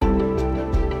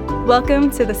Welcome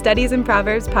to the Studies in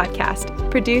Proverbs podcast,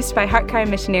 produced by Heartcry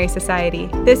Missionary Society.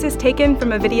 This is taken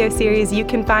from a video series you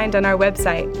can find on our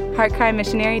website,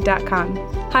 heartcrymissionary.com.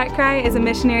 Heartcry is a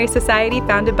missionary society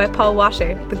founded by Paul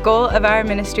Washer. The goal of our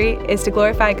ministry is to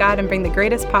glorify God and bring the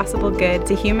greatest possible good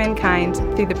to humankind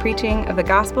through the preaching of the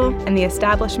gospel and the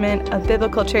establishment of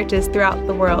biblical churches throughout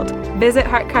the world. Visit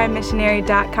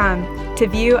heartcrymissionary.com to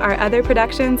view our other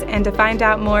productions and to find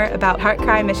out more about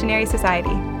Heartcry Missionary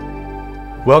Society.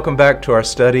 Welcome back to our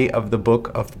study of the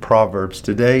book of Proverbs.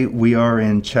 Today we are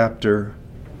in chapter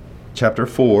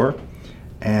 4,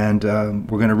 and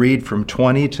we're going to read from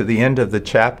 20 to the end of the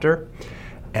chapter,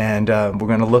 and we're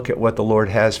going to look at what the Lord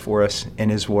has for us in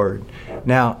His Word.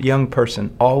 Now, young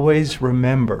person, always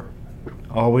remember,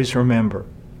 we're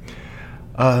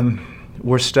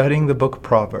studying the book of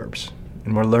Proverbs,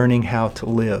 and we're learning how to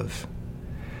live.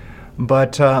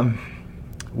 But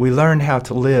we learn how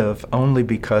to live only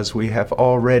because we have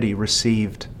already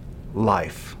received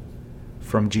life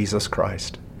from Jesus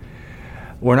Christ.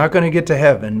 We're not going to get to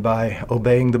heaven by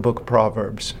obeying the book of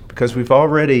Proverbs because we've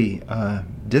already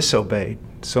disobeyed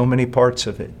so many parts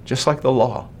of it, just like the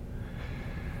law.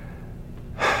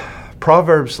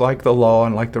 Proverbs, like the law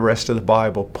and like the rest of the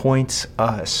Bible, points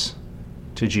us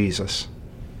to Jesus.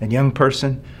 And young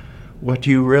person, what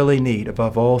you really need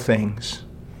above all things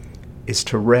is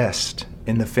to rest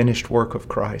in the finished work of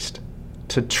Christ,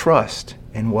 to trust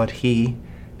in what He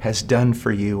has done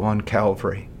for you on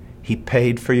Calvary. He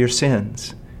paid for your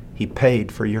sins. He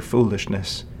paid for your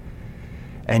foolishness.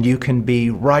 And you can be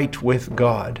right with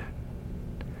God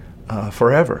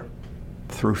forever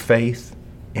through faith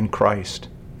in Christ,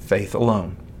 faith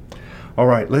alone. All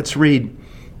right, let's read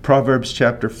Proverbs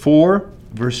chapter 4,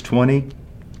 verse 20.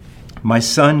 My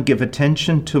son, give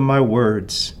attention to my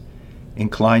words.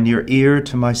 Incline your ear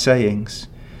to my sayings.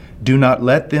 Do not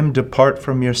let them depart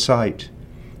from your sight.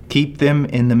 Keep them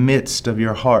in the midst of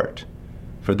your heart,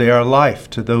 for they are life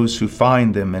to those who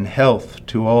find them and health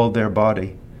to all their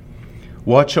body.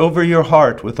 Watch over your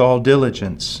heart with all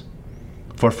diligence,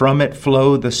 for from it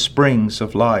flow the springs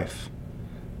of life.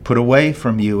 Put away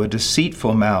from you a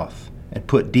deceitful mouth, and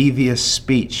put devious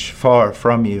speech far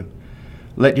from you.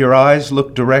 Let your eyes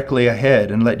look directly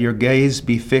ahead, and let your gaze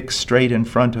be fixed straight in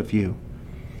front of you.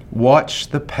 Watch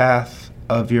the path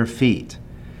of your feet,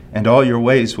 and all your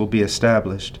ways will be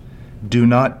established. Do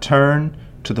not turn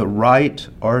to the right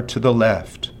or to the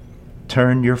left.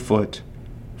 Turn your foot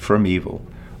from evil.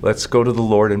 Let's go to the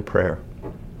Lord in prayer.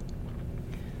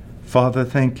 Father,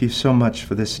 thank you so much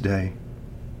for this day.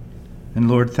 And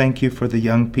Lord, thank you for the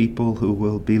young people who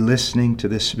will be listening to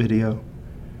this video.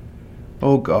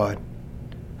 Oh God,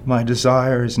 my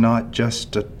desire is not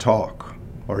just to talk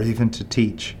or even to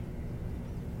teach,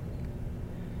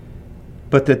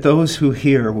 but that those who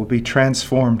hear will be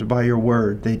transformed by your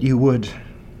word, that you would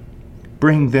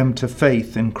bring them to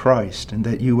faith in Christ, and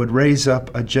that you would raise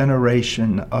up a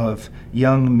generation of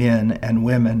young men and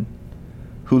women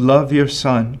who love your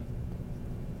Son,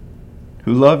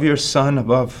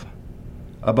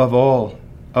 above all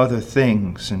other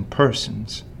things and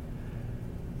persons.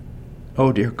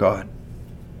 Oh, dear God,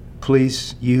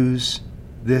 please use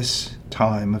this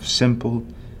time of simple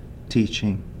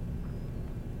teaching.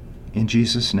 In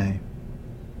Jesus' name,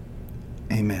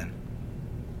 amen.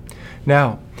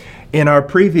 Now, in our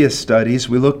previous studies,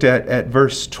 we looked at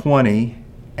verse 20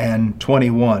 and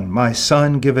 21. My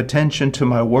son, give attention to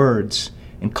my words.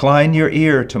 Incline your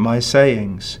ear to my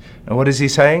sayings. Now, what is he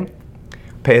saying?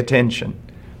 Pay attention.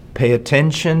 Pay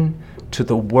attention to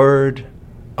the word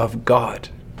of God.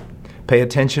 Pay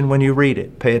attention when you read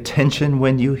it. Pay attention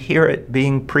when you hear it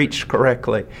being preached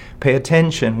correctly. Pay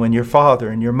attention when your father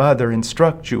and your mother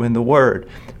instruct you in the Word.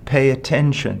 Pay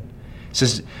attention. It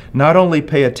says, not only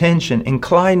pay attention,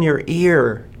 incline your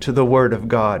ear to the Word of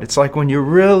God. It's like when you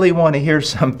really want to hear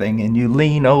something and you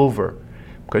lean over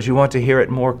because you want to hear it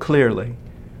more clearly.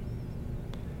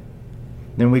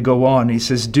 Then we go on. He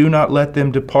says, do not let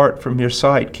them depart from your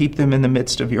sight. Keep them in the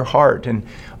midst of your heart. And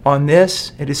on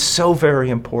this, it is so very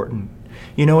important.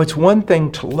 You know, it's one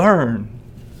thing to learn,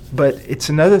 but it's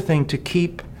another thing to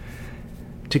keep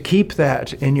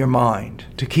that in your mind,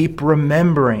 to keep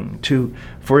remembering,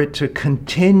 for it to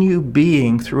continue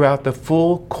being throughout the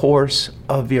full course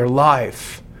of your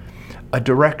life, a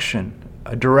direction,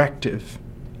 a directive,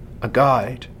 a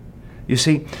guide. You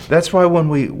see, that's why when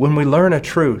we learn a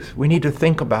truth, we need to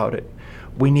think about it.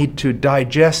 We need to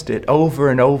digest it over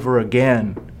and over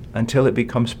again until it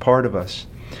becomes part of us.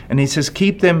 And he says,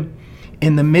 keep them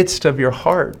in the midst of your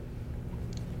heart.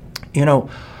 You know,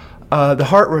 the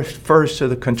heart refers to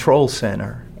the control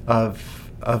center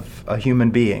of a human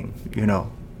being. You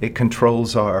know, it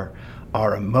controls our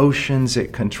our emotions,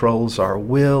 it controls our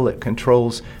will, it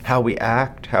controls how we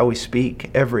act, how we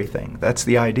speak, everything. That's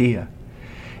the idea.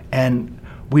 And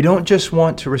we don't just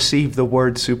want to receive the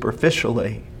word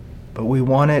superficially, but we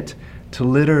want it to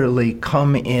literally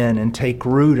come in and take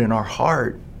root in our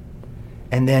heart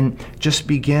and then just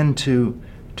begin to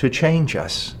change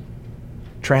us,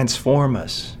 transform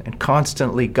us, and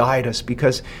constantly guide us,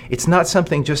 because it's not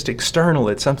something just external,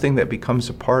 it's something that becomes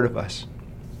a part of us.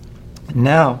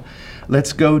 Now,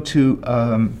 let's go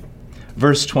to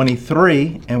verse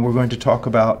 23, and we're going to talk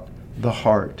about the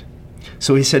heart.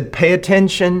 So he said, pay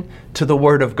attention to the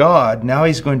word of God. Now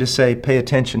he's going to say, pay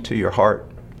attention to your heart.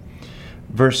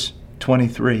 Verse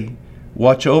 23,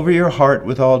 watch over your heart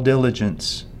with all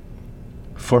diligence,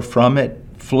 for from it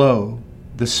flow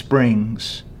the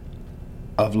springs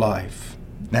of life.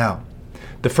 Now,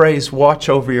 the phrase watch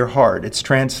over your heart, it's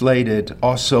translated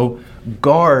also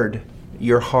guard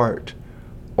your heart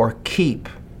or keep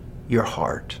your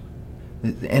heart.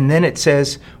 And then it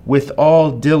says with all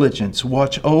diligence,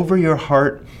 watch over your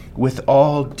heart with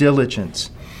all diligence.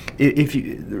 If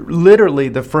you literally,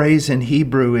 the phrase in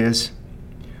Hebrew is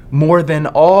more than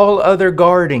all other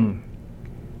guarding,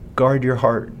 guard your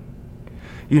heart.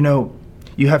 You know,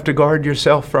 you have to guard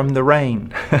yourself from the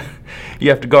rain. You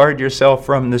have to guard yourself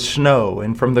from the snow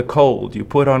and from the cold. You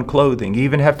put on clothing. You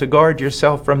even have to guard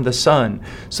yourself from the sun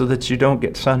so that you don't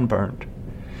get sunburned.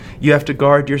 You have to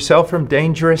guard yourself from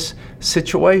dangerous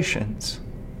situations.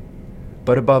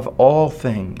 But above all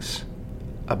things,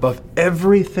 above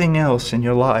everything else in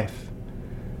your life,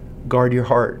 guard your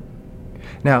heart.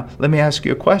 Now, let me ask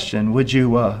you a question. Would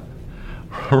you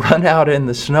run out in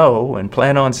the snow and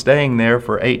plan on staying there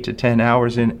for 8 to 10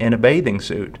 hours in a bathing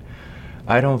suit?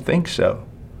 I don't think so.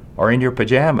 Or in your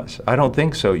pajamas? I don't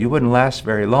think so. You wouldn't last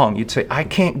very long. You'd say, I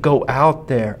can't go out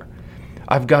there.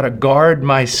 I've got to guard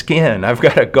my skin. I've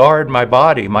got to guard my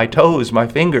body, my toes, my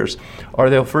fingers, or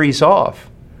they'll freeze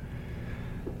off.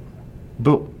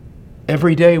 But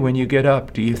every day when you get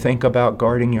up, do you think about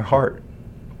guarding your heart?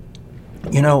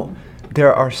 You know,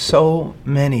 there are so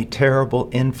many terrible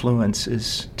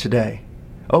influences today.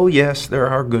 Oh yes, there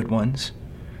are good ones.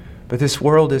 But this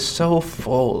world is so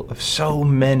full of so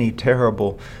many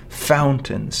terrible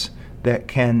fountains that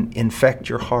can infect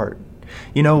your heart.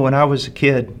 You know, when I was a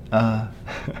kid,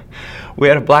 we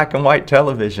had a black and white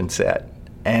television set.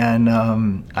 And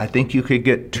I think you could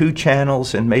get 2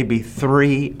 channels and maybe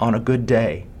 3 on a good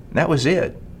day. And that was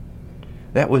it.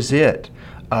 That was it.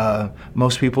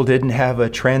 Most people didn't have a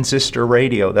transistor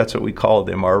radio, that's what we called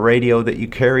them, or a radio that you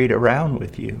carried around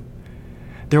with you.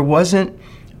 There wasn't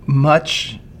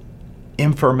much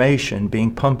information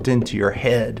being pumped into your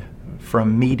head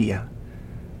from media.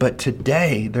 But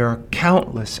today, there are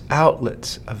countless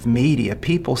outlets of media.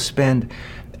 People spend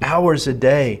hours a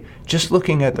day just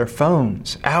looking at their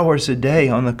phones, hours a day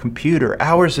on the computer,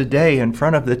 hours a day in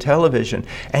front of the television.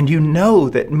 And you know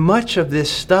that much of this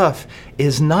stuff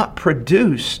is not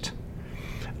produced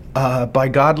by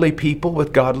godly people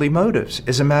with godly motives.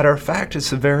 As a matter of fact,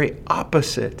 it's the very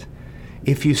opposite.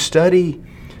 If you study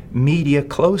media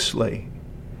closely,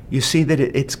 you see that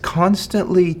it's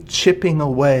constantly chipping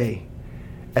away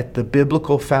at the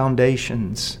biblical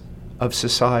foundations of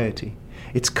society.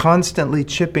 It's constantly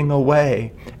chipping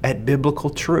away at biblical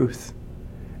truth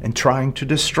and trying to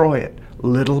destroy it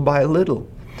little by little.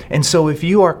 And so if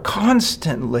you are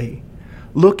constantly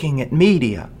looking at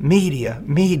media,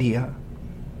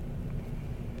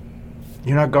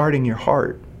 you're not guarding your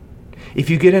heart. If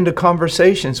you get into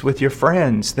conversations with your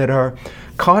friends that are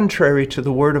contrary to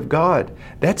the Word of God,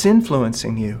 that's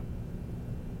influencing you.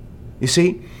 You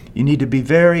see, you need to be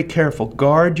very careful.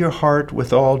 Guard your heart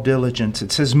with all diligence.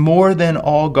 It says more than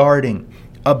all guarding,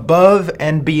 above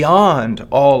and beyond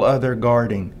all other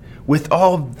guarding, with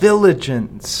all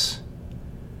diligence,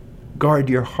 guard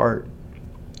your heart.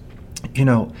 You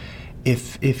know,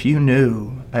 if you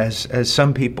knew, as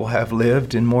some people have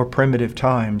lived in more primitive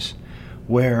times,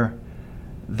 where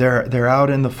they're out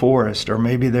in the forest, or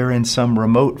maybe they're in some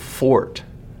remote fort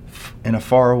in a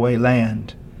faraway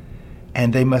land,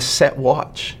 and they must set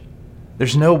watch.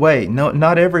 There's no way.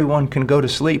 Not everyone can go to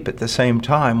sleep at the same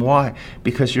time. Why?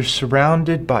 Because you're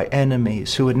surrounded by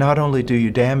enemies who would not only do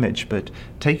you damage, but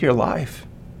take your life.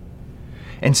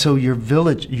 And so you're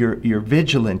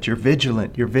vigilant.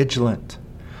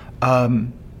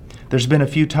 There's been a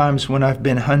few times when I've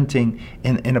been hunting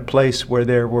in a place where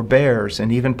there were bears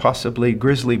and even possibly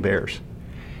grizzly bears.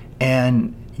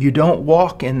 And you don't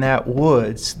walk in that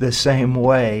woods the same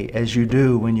way as you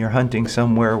do when you're hunting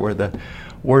somewhere where the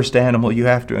worst animal you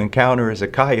have to encounter is a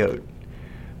coyote.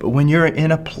 But when you're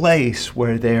in a place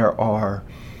where there are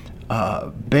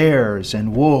bears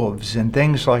and wolves and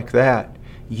things like that,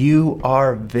 you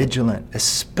are vigilant,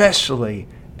 especially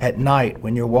at night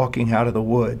when you're walking out of the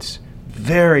woods.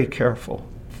 Very careful,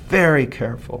 very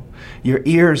careful. Your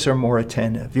ears are more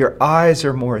attentive. Your eyes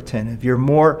are more attentive. You're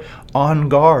more on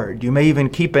guard. You may even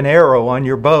keep an arrow on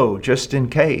your bow just in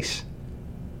case.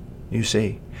 You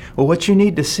see. Well, what you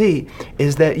need to see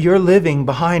is that you're living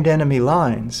behind enemy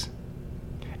lines.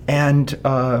 And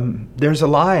there's a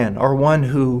lion, or one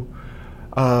who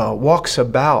walks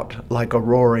about like a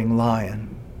roaring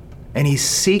lion. And he's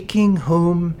seeking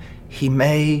whom he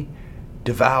may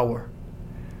devour.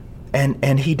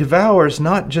 And he devours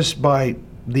not just by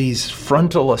these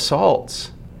frontal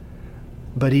assaults,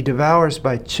 but he devours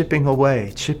by chipping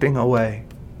away.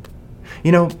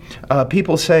 You know,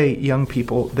 people say, young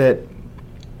people, that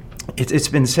it's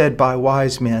been said by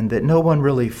wise men that no one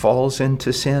really falls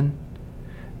into sin.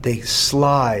 They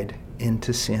slide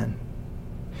into sin.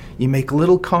 You make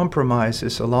little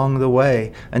compromises along the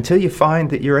way until you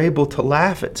find that you're able to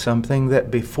laugh at something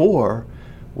that before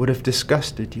would have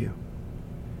disgusted you.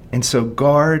 And so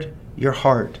guard your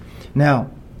heart.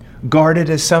 Now, guard it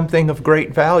as something of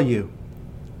great value.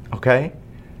 Okay?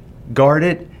 Guard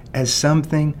it as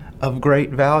something of great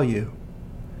value.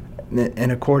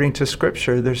 And according to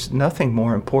Scripture, there's nothing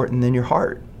more important than your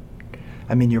heart.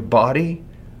 I mean, your body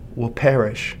will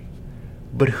perish,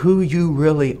 but who you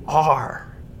really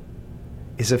are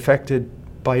is affected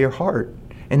by your heart.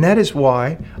 And that is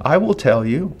why I will tell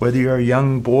you, whether you're a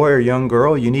young boy or young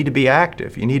girl, you need to be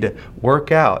active. You need to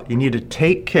work out. You need to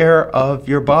take care of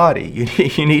your body.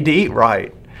 You need to eat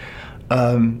right.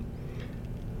 But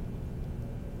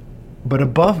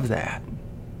above that,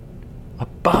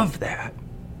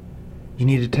 you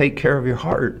need to take care of your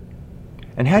heart.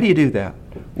 And how do you do that?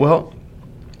 Well,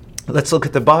 let's look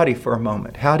at the body for a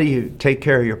moment. How do you take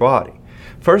care of your body?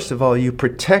 First of all, you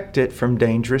protect it from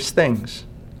dangerous things.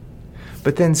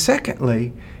 But then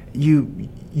secondly, you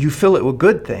fill it with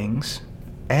good things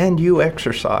and you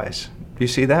exercise. Do you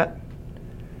see that?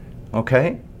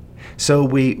 Okay? So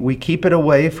we keep it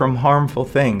away from harmful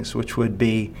things, which would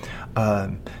be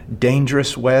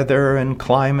dangerous weather and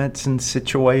climates and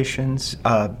situations,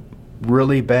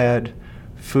 really bad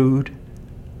food,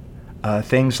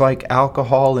 things like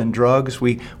alcohol and drugs.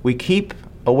 We keep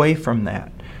away from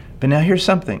that. But now here's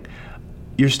something.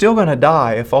 You're still going to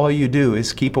die if all you do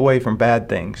is keep away from bad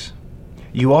things.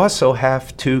 You also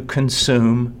have to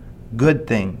consume good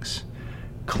things,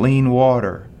 clean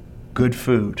water, good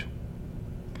food.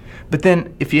 But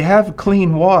then if you have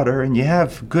clean water and you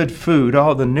have good food,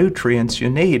 all the nutrients you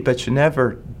need, but you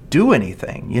never do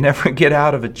anything, you never get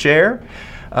out of a chair,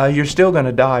 you're still going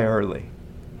to die early.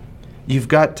 You've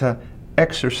got to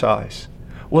exercise.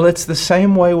 Well, it's the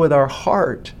same way with our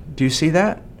heart. Do you see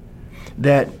that?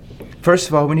 That, first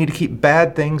of all, we need to keep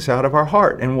bad things out of our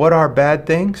heart. And what are bad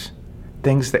things?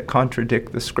 Things that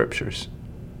contradict the Scriptures.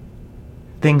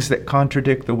 Things that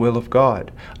contradict the will of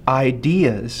God.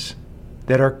 Ideas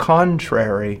that are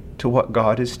contrary to what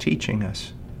God is teaching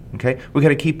us. Okay? We've got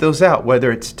to keep those out,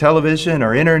 whether it's television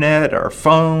or internet or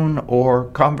phone or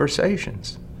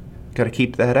conversations. We've got to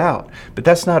keep that out. But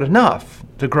that's not enough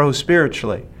to grow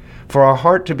spiritually. For our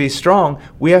heart to be strong,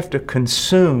 we have to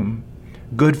consume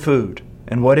good food.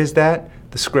 And what is that?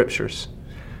 The Scriptures.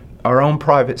 Our own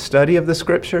private study of the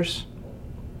Scriptures,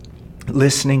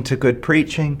 listening to good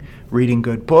preaching, reading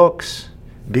good books,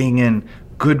 being in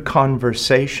good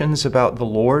conversations about the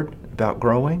Lord, about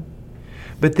growing.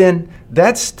 But then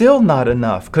that's still not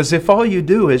enough, because if all you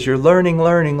do is you're learning,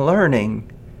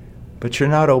 but you're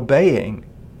not obeying,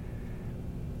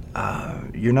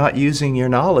 you're not using your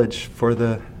knowledge for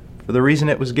the reason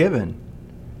it was given.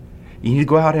 You need to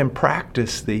go out and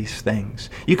practice these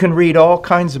things. You can read all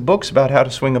kinds of books about how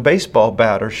to swing a baseball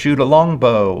bat or shoot a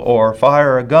longbow or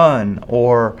fire a gun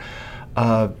or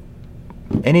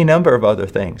any number of other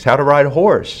things, how to ride a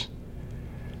horse.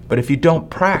 But if you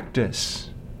don't practice,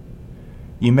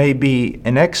 you may be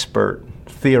an expert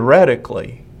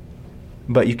theoretically,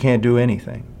 but you can't do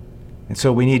anything. And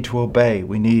so we need to obey.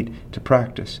 We need to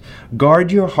practice.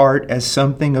 Guard your heart as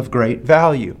something of great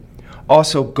value.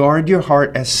 Also, guard your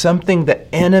heart as something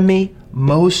the enemy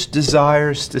most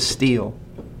desires to steal.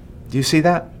 Do you see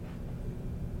that?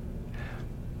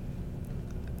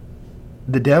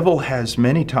 The devil has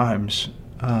many times,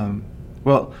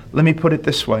 well, let me put it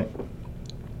this way.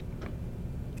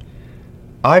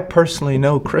 I personally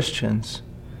know Christians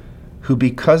who,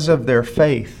 because of their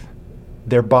faith,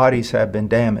 their bodies have been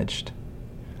damaged.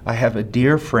 I have a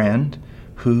dear friend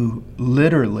who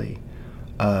literally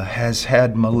has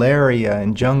had malaria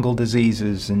and jungle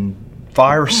diseases and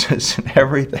viruses and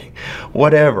everything,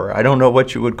 whatever. I don't know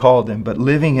what you would call them, but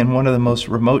living in one of the most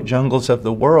remote jungles of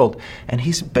the world. And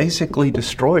he's basically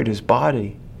destroyed his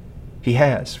body. He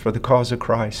has, for the cause of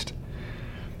Christ.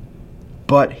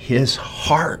 But his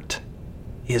heart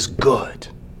is good.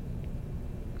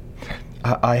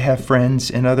 I have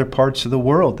friends in other parts of the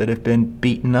world that have been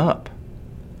beaten up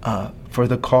for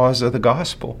the cause of the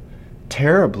gospel.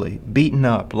 Terribly beaten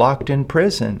up, locked in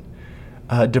prison,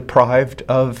 deprived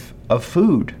of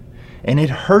food. And it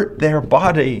hurt their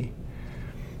body,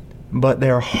 but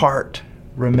their heart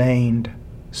remained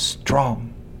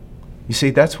strong. You see,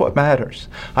 that's what matters.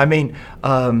 I mean,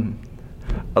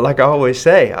 like I always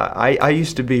say, I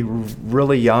used to be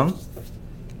really young,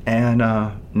 and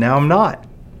now I'm not.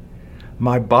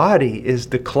 My body is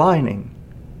declining,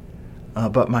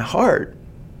 but my heart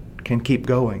can keep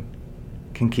going,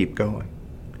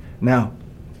 Now,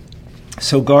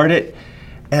 so guard it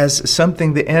as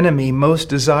something the enemy most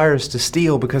desires to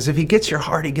steal, because if he gets your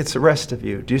heart, he gets the rest of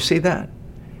you. Do you see that?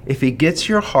 If he gets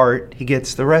your heart, he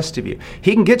gets the rest of you.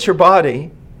 He can get your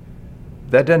body.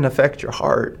 That doesn't affect your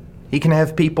heart. He can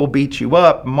have people beat you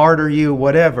up, martyr you,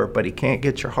 whatever, but he can't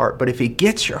get your heart. But if he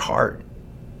gets your heart,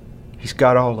 he's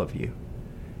got all of you.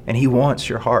 And he wants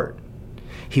your heart.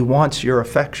 He wants your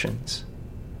affections.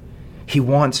 He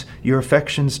wants your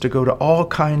affections to go to all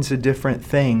kinds of different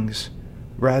things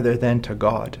rather than to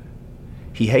God.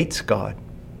 He hates God.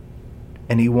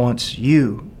 And he wants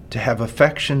you to have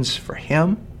affections for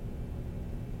him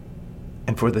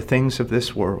and for the things of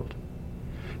this world.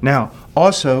 Now,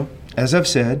 also, as I've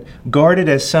said, guard it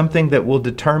as something that will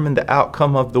determine the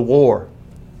outcome of the war.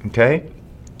 Okay?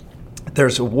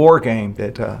 There's a war game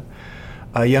that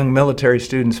young military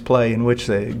students play in which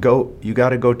you got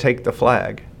to go take the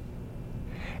flag.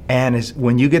 And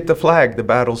when you get the flag, the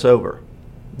battle's over.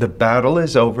 The battle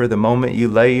is over the moment you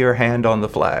lay your hand on the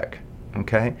flag.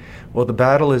 Okay? Well, the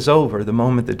battle is over the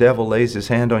moment the devil lays his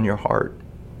hand on your heart.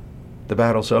 The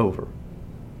battle's over.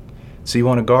 So you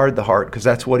want to guard the heart, because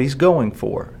that's what he's going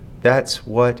for. That's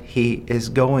what he is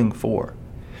going for.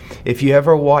 If you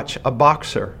ever watch a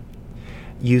boxer,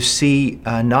 you see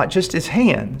not just his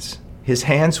hands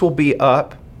will be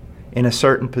up in a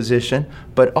certain position,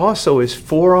 but also his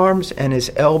forearms and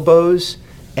his elbows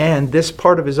and this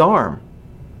part of his arm.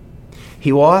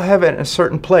 He will all have it in a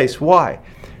certain place. Why?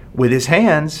 With his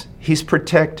hands, he's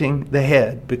protecting the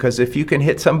head, because if you can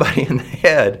hit somebody in the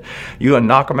head, you're going to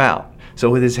knock them out. So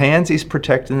with his hands, he's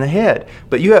protecting the head.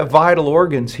 But you have vital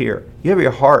organs here. You have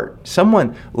your heart.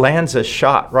 Someone lands a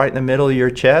shot right in the middle of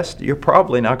your chest, you're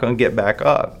probably not going to get back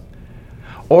up.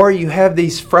 Or you have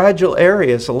these fragile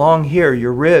areas along here,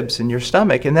 your ribs and your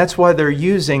stomach, and that's why they're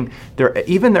using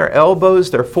even their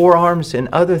elbows, their forearms, and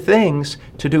other things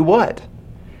to do what?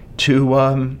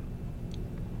 To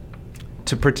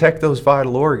protect those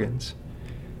vital organs.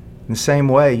 In the same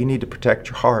way, you need to protect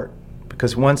your heart,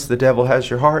 because once the devil has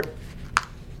your heart,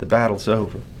 the battle's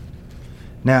over.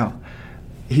 Now,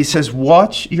 he says,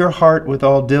 watch your heart with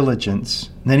all diligence.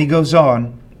 And then he goes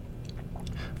on,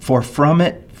 for from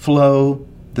it flow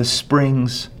the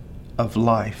springs of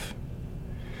life.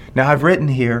 Now, I've written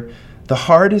here, the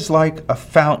heart is like a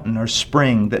fountain or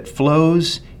spring that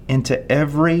flows into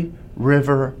every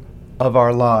river of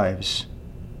our lives,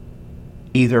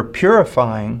 either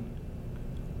purifying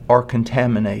or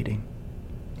contaminating.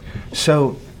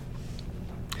 So,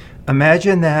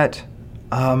 imagine that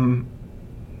the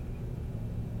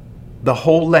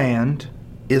whole land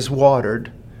is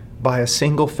watered by a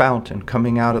single fountain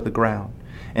coming out of the ground.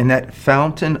 And that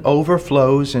fountain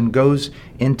overflows and goes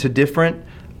into different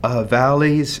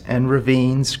valleys and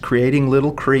ravines, creating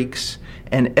little creeks.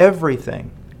 And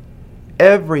everything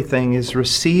is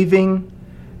receiving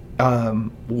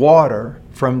water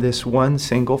from this one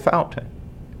single fountain.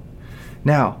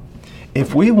 Now,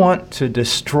 if we want to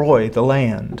destroy the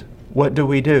land, what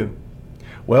do?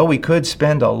 Well, we could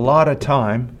spend a lot of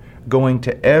time going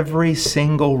to every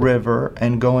single river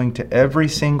and going to every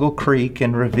single creek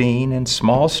and ravine and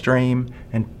small stream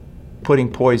and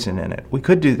putting poison in it. We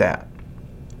could do that.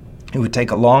 It would take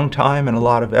a long time and a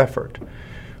lot of effort.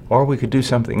 Or we could do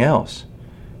something else.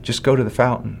 Just go to the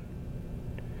fountain.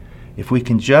 If we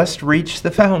can just reach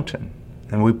the fountain,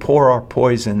 then we pour our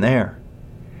poison there.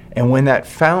 And when that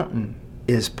fountain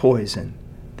is poison,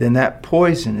 then that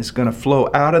poison is going to flow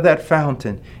out of that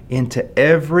fountain into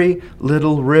every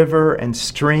little river and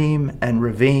stream and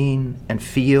ravine and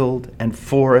field and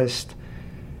forest.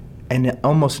 And in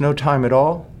almost no time at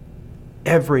all,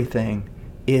 everything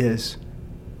is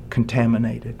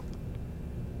contaminated.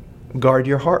 Guard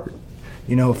your heart.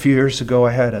 You know, a few years ago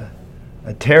I had a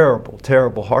terrible,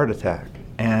 terrible heart attack.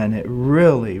 And it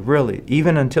really, really,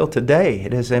 even until today,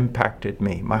 it has impacted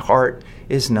me. My heart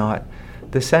is not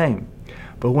the same.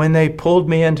 But when they pulled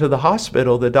me into the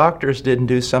hospital, the doctors didn't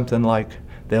do something like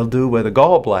they'll do with a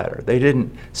gallbladder. They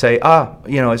didn't say,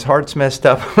 his heart's messed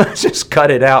up, let's just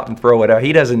cut it out and throw it out.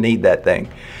 He doesn't need that thing.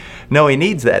 No, he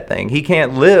needs that thing. He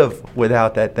can't live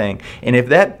without that thing. And if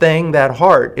that thing, that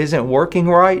heart, isn't working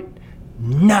right,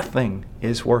 nothing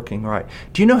is working right.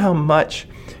 Do you know how much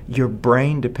your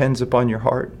brain depends upon your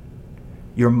heart?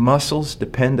 Your muscles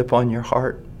depend upon your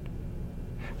heart.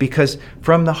 Because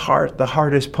from the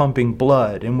heart is pumping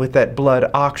blood, and with that blood,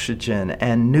 oxygen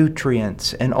and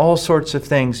nutrients and all sorts of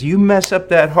things. You mess up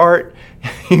that heart,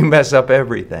 you mess up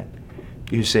everything,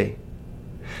 you see.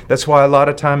 That's why a lot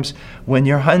of times when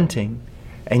you're hunting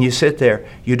and you sit there,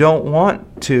 you don't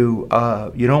want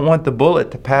the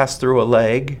bullet to pass through a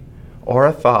leg or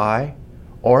a thigh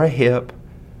or a hip.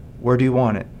 Where do you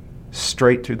want it?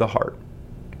 Straight through the heart.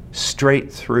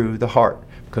 Straight through the heart.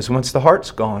 Because once the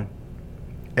heart's gone,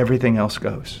 everything else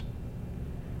goes.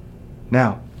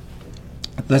 Now,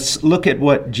 let's look at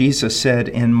what Jesus said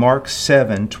in Mark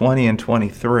 7:20 and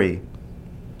 23.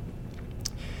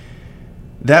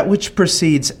 That which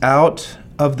proceeds out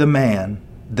of the man,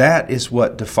 that is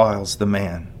what defiles the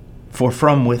man. For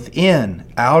from within,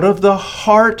 out of the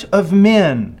heart of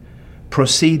men,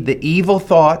 proceed the evil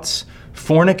thoughts,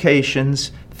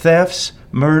 fornications, thefts,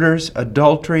 murders,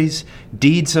 adulteries,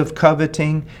 deeds of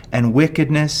coveting, and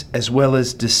wickedness, as well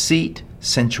as deceit,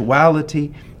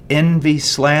 sensuality, envy,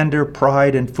 slander,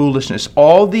 pride, and foolishness.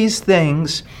 All these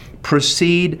things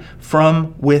proceed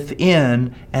from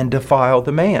within and defile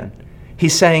the man.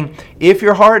 He's saying, if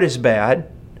your heart is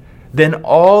bad, then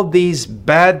all these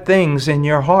bad things in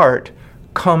your heart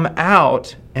come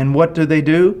out, and what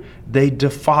do? They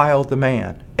defile the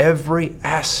man, every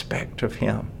aspect of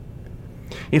him.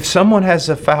 If someone has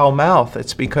a foul mouth,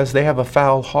 it's because they have a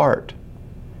foul heart.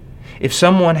 If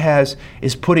someone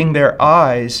is putting their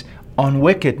eyes on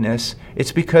wickedness,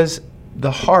 it's because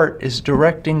the heart is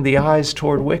directing the eyes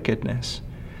toward wickedness.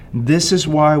 This is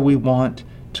why we want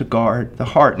to guard the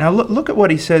heart. Now look at what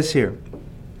he says here.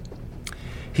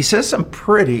 He says some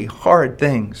pretty hard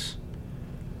things.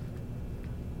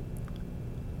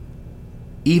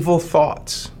 Evil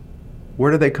thoughts.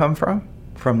 Where do they come from?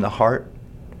 From the heart.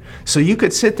 So you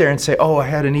could sit there and say, I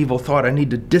had an evil thought. I need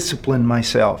to discipline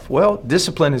myself. Well,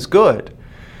 discipline is good.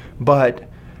 But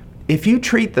if you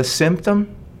treat the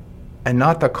symptom and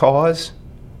not the cause,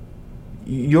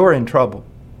 you're in trouble.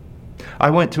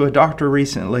 I went to a doctor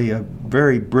recently, a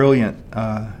very brilliant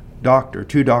doctor,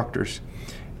 2 doctors,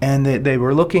 and they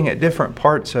were looking at different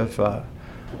parts of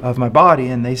my body,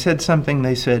 and they said something.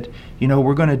 They said,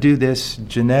 we're going to do this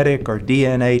genetic or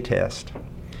DNA test.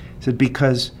 I said,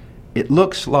 because it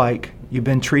looks like you've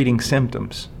been treating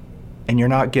symptoms and you're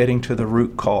not getting to the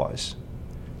root cause.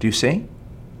 Do you see?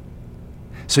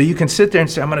 So you can sit there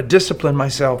and say, I'm going to discipline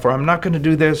myself, or I'm not going to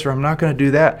do this, or I'm not going to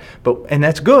do that. And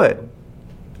that's good.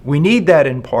 We need that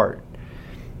in part.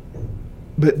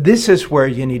 But this is where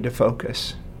you need to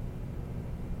focus.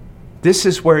 This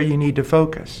is where you need to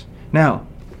focus. Now,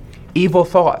 evil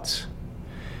thoughts.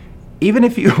 Even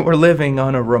if you were living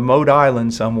on a remote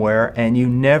island somewhere and you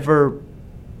never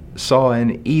saw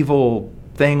an evil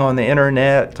thing on the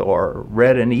internet or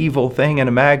read an evil thing in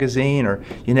a magazine, or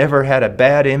you never had a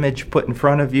bad image put in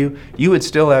front of you, you would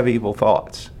still have evil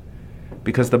thoughts.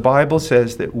 Because the Bible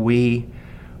says that we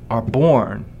are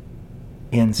born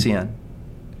in sin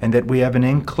and that we have an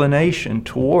inclination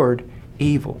toward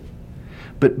evil.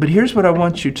 But here's what I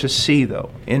want you to see,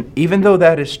 though. And even though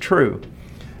that is true,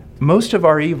 most of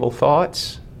our evil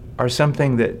thoughts are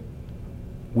something that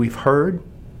we've heard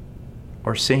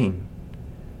or seen.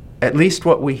 At least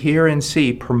what we hear and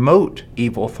see promote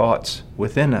evil thoughts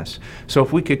within us. So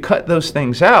if we could cut those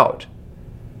things out,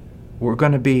 we're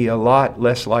going to be a lot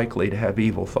less likely to have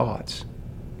evil thoughts.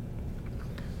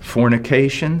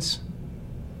 Fornications,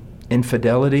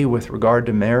 infidelity with regard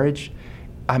to marriage.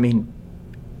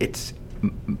 It's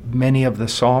many of the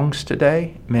songs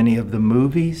today, many of the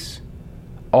movies,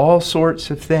 all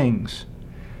sorts of things.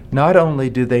 Not only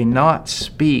do they not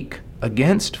speak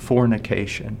against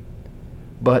fornication,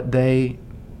 but they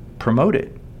promote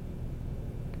it.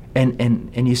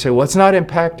 And you say, well, it's not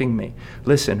impacting me.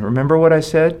 Listen, remember what I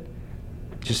said?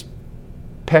 Just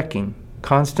pecking,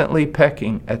 constantly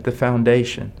pecking at the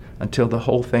foundation until the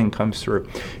whole thing comes through.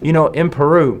 In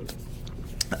Peru,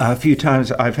 a few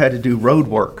times I've had to do road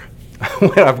work.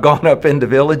 When I've gone up into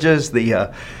villages,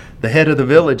 the head of the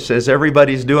village says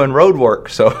everybody's doing road work.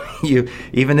 So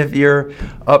even if you're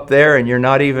up there and you're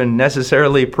not even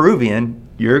necessarily Peruvian,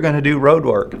 you're going to do road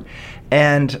work.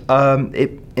 And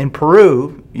in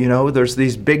Peru, there's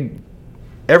these big,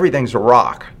 everything's a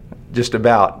rock, just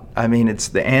about. I mean, it's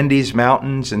the Andes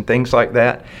Mountains and things like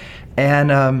that.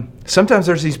 And sometimes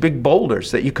there's these big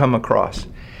boulders that you come across.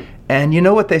 And you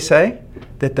know what they say?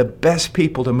 That the best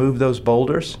people to move those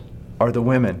boulders are the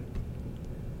women.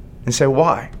 And say,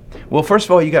 why? Well, first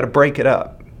of all, you got to break it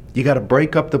up. You got to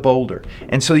break up the boulder.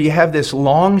 And so you have this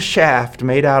long shaft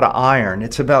made out of iron.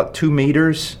 It's about 2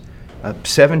 meters,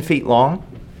 7 feet long.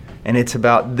 And it's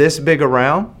about this big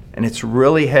around. And it's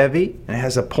really heavy. And it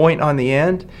has a point on the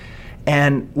end.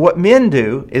 And what men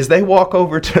do is they walk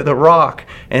over to the rock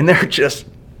and they're just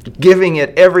giving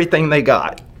it everything they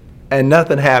got. And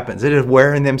nothing happens. It is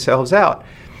wearing themselves out.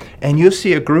 And you'll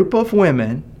see a group of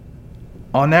women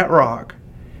on that rock,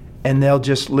 and they'll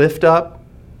just lift up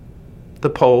the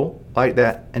pole like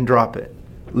that and drop it.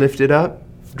 Lift it up,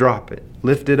 drop it.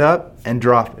 Lift it up and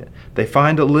drop it. They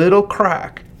find a little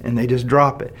crack and they just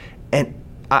drop it. And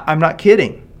I'm not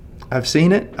kidding. I've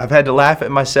seen it. I've had to laugh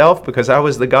at myself because I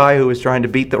was the guy who was trying to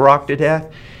beat the rock to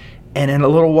death. And in a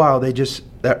little while,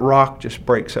 that rock just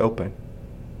breaks open.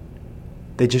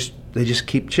 They just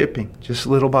keep chipping, just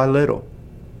little by little.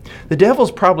 The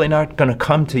devil's probably not going to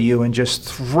come to you and just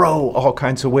throw all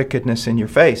kinds of wickedness in your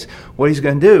face. What he's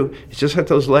going to do is just like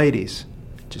those ladies.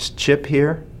 Just chip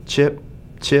here, chip,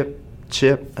 chip,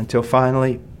 chip, until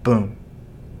finally, boom,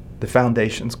 the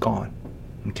foundation's gone.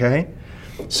 Okay?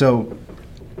 So,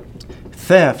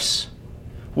 thefts.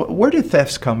 Where do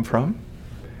thefts come from?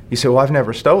 You say, well, I've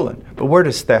never stolen. But where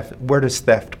does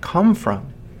theft come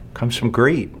from? It comes from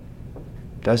greed,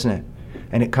 doesn't it?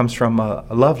 And it comes from a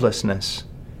lovelessness.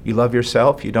 You love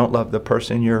yourself, you don't love the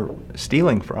person you're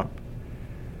stealing from.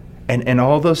 And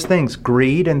all those things,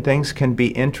 greed and things, can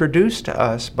be introduced to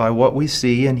us by what we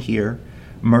see and hear.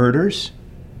 Murders.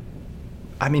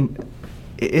 I mean,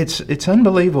 it's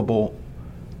unbelievable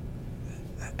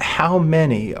how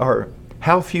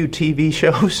few TV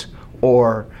shows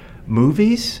or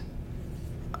movies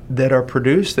that are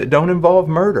produced that don't involve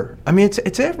murder. I mean,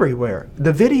 it's everywhere.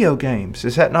 The video games,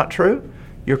 is that not true?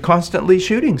 You're constantly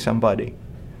shooting somebody.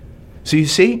 So you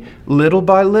see, little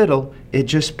by little, it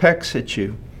just pecks at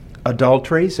you.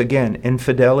 Adulteries, again,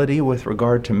 infidelity with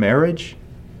regard to marriage.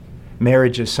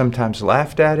 Marriage is sometimes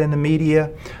laughed at in the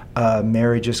media.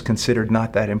 Marriage is considered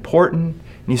not that important.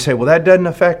 And you say, well, that doesn't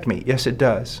affect me. Yes, it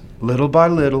does. Little by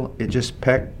little, it just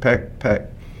peck.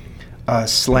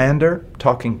 Slander,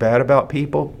 talking bad about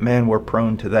people, man, we're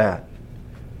prone to that.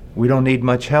 We don't need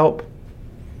much help.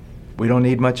 We don't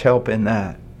need much help in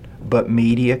that. But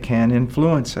media can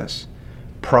influence us.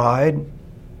 Pride.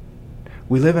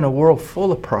 We live in a world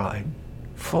full of pride.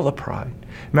 Full of pride.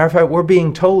 Matter of fact, we're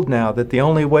being told now that the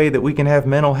only way that we can have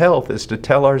mental health is to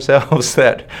tell ourselves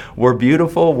that we're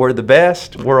beautiful, we're the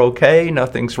best, we're okay,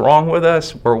 nothing's wrong with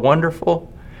us, we're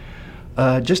wonderful.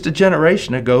 Just a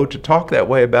generation ago, to talk that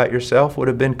way about yourself would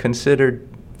have been considered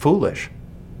foolish.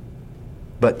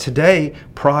 But today,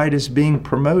 pride is being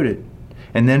promoted.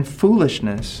 And then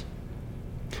foolishness.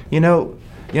 You know,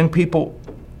 young people,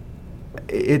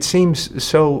 it seems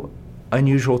so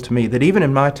unusual to me that even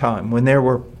in my time, when there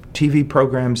were TV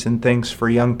programs and things for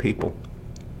young people,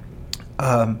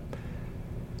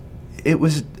 it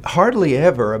was hardly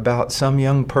ever about some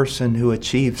young person who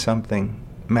achieved something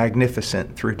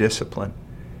magnificent through discipline.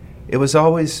 It was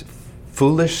always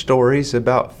foolish stories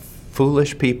about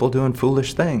foolish people doing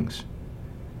foolish things.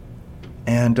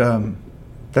 And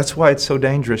that's why it's so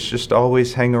dangerous just to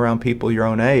always hang around people your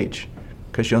own age,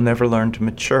 because you'll never learn to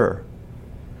mature.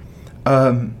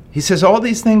 He says, all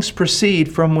these things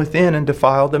proceed from within and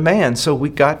defile the man. So we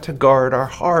got to guard our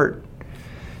heart.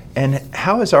 And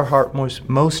how is our heart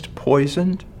most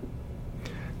poisoned?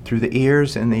 Through the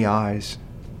ears and the eyes.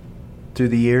 Through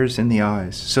the ears and the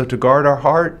eyes. So to guard our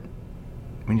heart,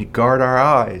 we need to guard our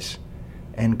eyes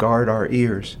and guard our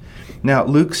ears. Now,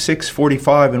 Luke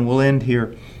 6:45, and we'll end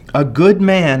here. A good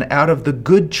man out of the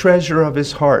good treasure of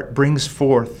his heart brings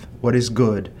forth what is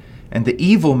good, and the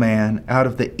evil man out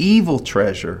of the evil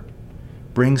treasure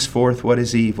brings forth what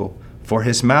is evil. For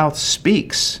his mouth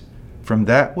speaks from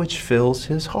that which fills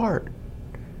his heart.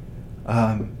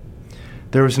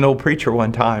 There was an old preacher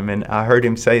one time, and I heard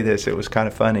him say this. It was kind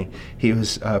of funny. He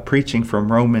was preaching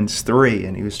from Romans 3,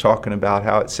 and he was talking about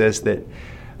how it says that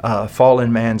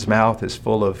fallen man's mouth is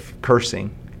full of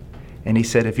cursing. And he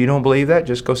said, if you don't believe that,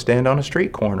 just go stand on a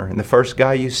street corner. And the first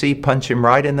guy you see, punch him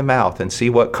right in the mouth and see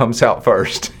what comes out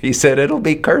first. He said, it'll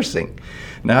be cursing.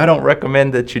 Now, I don't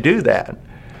recommend that you do that.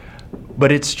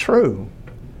 But it's true.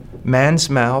 Man's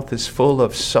mouth is full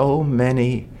of so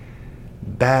many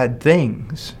bad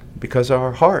things because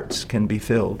our hearts can be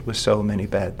filled with so many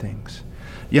bad things.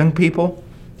 Young people,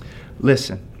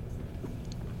 Listen,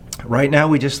 right now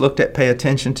we just looked at pay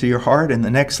attention to your heart, and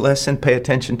the next lesson, pay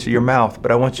attention to your mouth.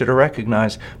 But I want you to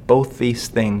recognize both these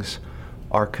things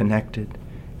are connected,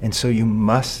 and so you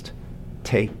must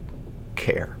take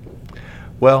care.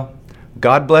 Well,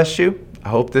 God bless you. I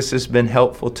hope this has been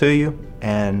helpful to you,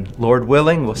 and Lord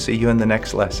willing, we'll see you in the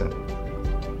next lesson.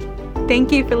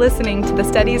 Thank you for listening to the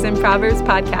Studies in Proverbs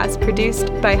podcast produced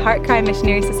by Heart Cry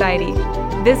Missionary Society.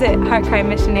 Visit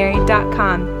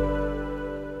heartcrymissionary.com